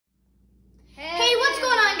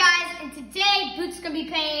gonna be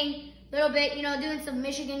painting a little bit, you know, doing some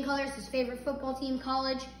Michigan colors, his favorite football team,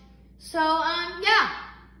 college. So, yeah.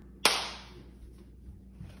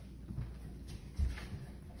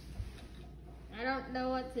 I don't know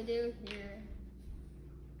what to do here.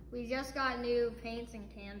 We just got new paints and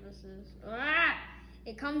canvases. Ah!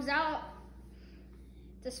 It comes out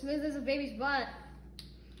as smooth as a baby's butt.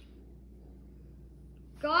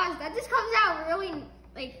 Gosh, that just comes out really,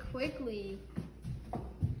 like, quickly.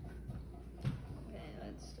 Okay,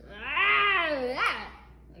 let's,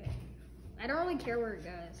 Okay. I don't really care where it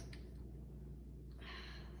goes.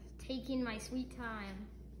 Taking my sweet time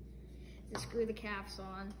to screw the caps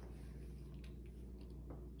on.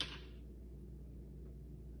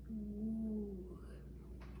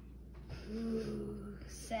 Ooh,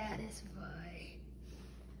 satisfying.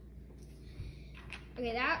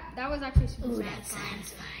 Okay, that was actually super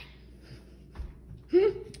satisfying.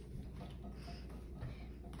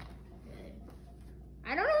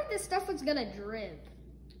 I don't know if this stuff was gonna drip.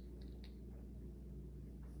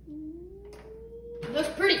 Looks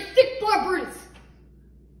pretty thick, boy, Brutus.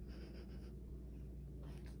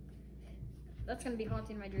 That's gonna be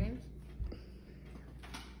haunting my dreams.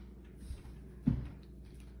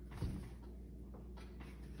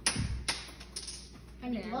 I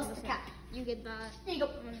lost the cap. You get that. There you go.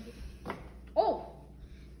 Oh!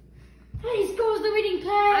 He scores the winning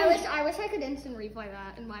play. I wish I could instant replay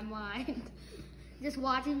that in my mind. Just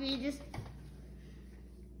watching me just.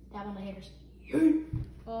 Down on the haters.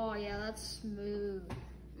 Oh yeah, that's smooth.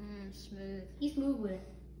 Smooth. He's smooth with it.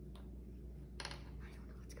 I don't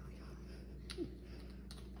know what's going on.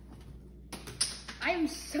 I am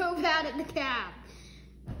so bad at the cap.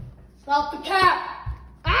 Stop the cap.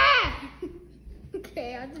 Ah!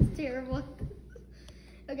 Okay, I'm just terrible.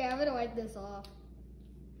 Okay, I'm gonna wipe this off.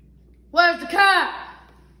 Where's the cap?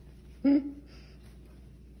 Oh,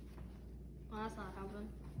 that's not helping.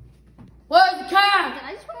 Where's the cap? Did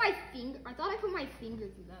I just put my finger? I thought I put my finger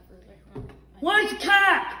through that for a second. Where's the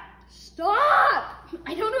cap? Stop!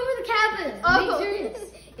 I don't know where the cap is. Oh, Be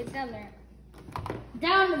serious. It's down there.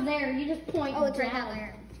 Down there. You just point. Oh, it's right down down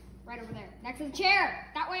there. Right over there. Next to the chair.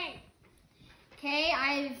 That way. Okay,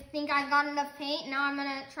 I think I've got enough paint. Now I'm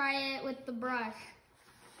gonna try it with the brush.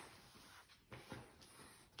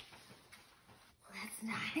 That's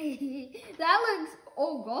nice. That looks,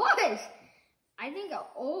 oh gosh. I think,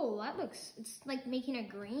 oh, that looks, it's like making a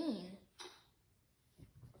green.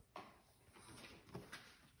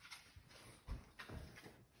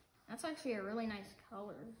 That's actually a really nice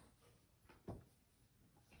color.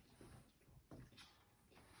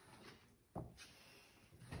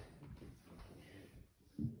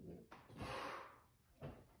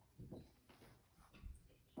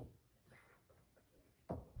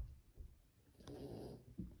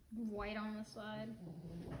 White on the side.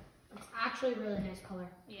 It's actually a really nice color.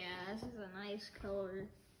 Yeah, this is a nice color.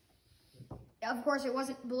 Of course, it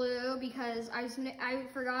wasn't blue because I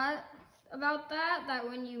forgot about that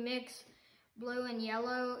when you mix blue and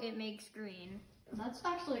yellow, it makes green. That's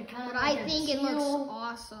actually kind of But like I a think teal. it looks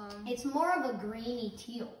awesome. It's more of a greeny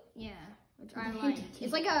teal. Yeah, which I Hint like. of teal.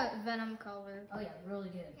 It's like a Venom color. Oh yeah, really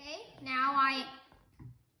good. Okay, now I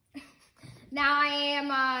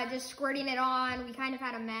am just squirting it on. We kind of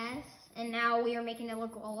had a mess, and now we are making it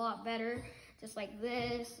look a lot better, just like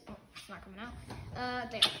this. Oh, it's not coming out.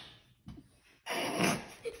 There.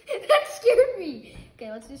 That scared me.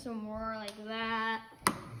 Okay, let's do some more like that.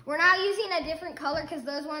 We're not using a different color because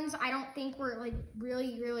those ones I don't think were like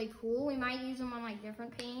really cool. We might use them on like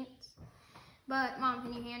different paints. But Mom,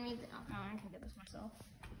 can you hand me? Oh, no, I can get this myself.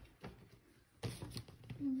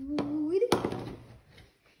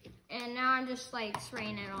 And now I'm just like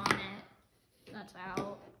spraying it on it. That's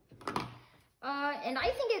out. And I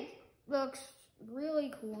think it looks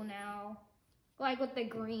really cool now. Like with the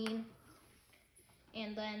green.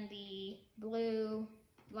 And then the blue,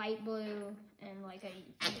 light blue, and like a...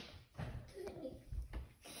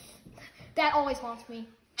 That always haunts me.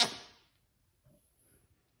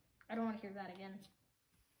 I don't want to hear that again.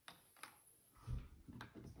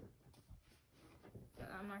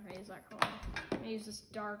 I'm not gonna use that color. I'm gonna use this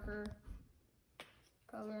darker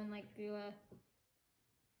color and like do a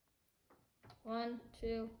 1,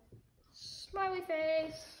 2, smiley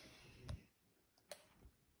face.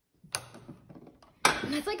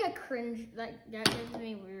 That's like a cringe, that gives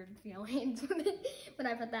me weird feelings when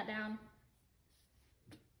I put that down.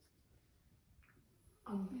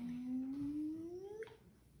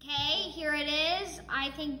 Okay, here it is. I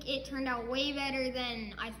think it turned out way better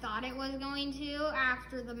than I thought it was going to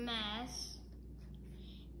after the mess.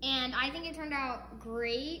 And I think it turned out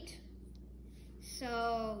great.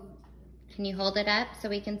 So, Can you hold it up so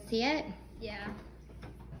we can see it? yeah.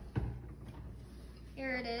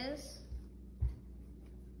 Here it is.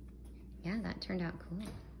 Yeah, that turned out cool.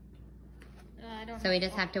 I don't So we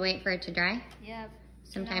just have to wait for it to dry? Yep.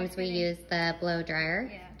 Sometimes we use the blow dryer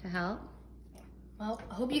Yeah. to help. Well,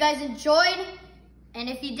 I hope you guys enjoyed. And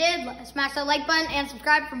if you did, smash that like button and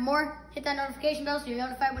subscribe for more. Hit that notification bell so you're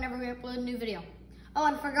notified whenever we upload a new video. Oh,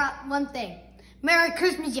 and I forgot one thing. Merry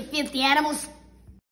Christmas, you filthy animals.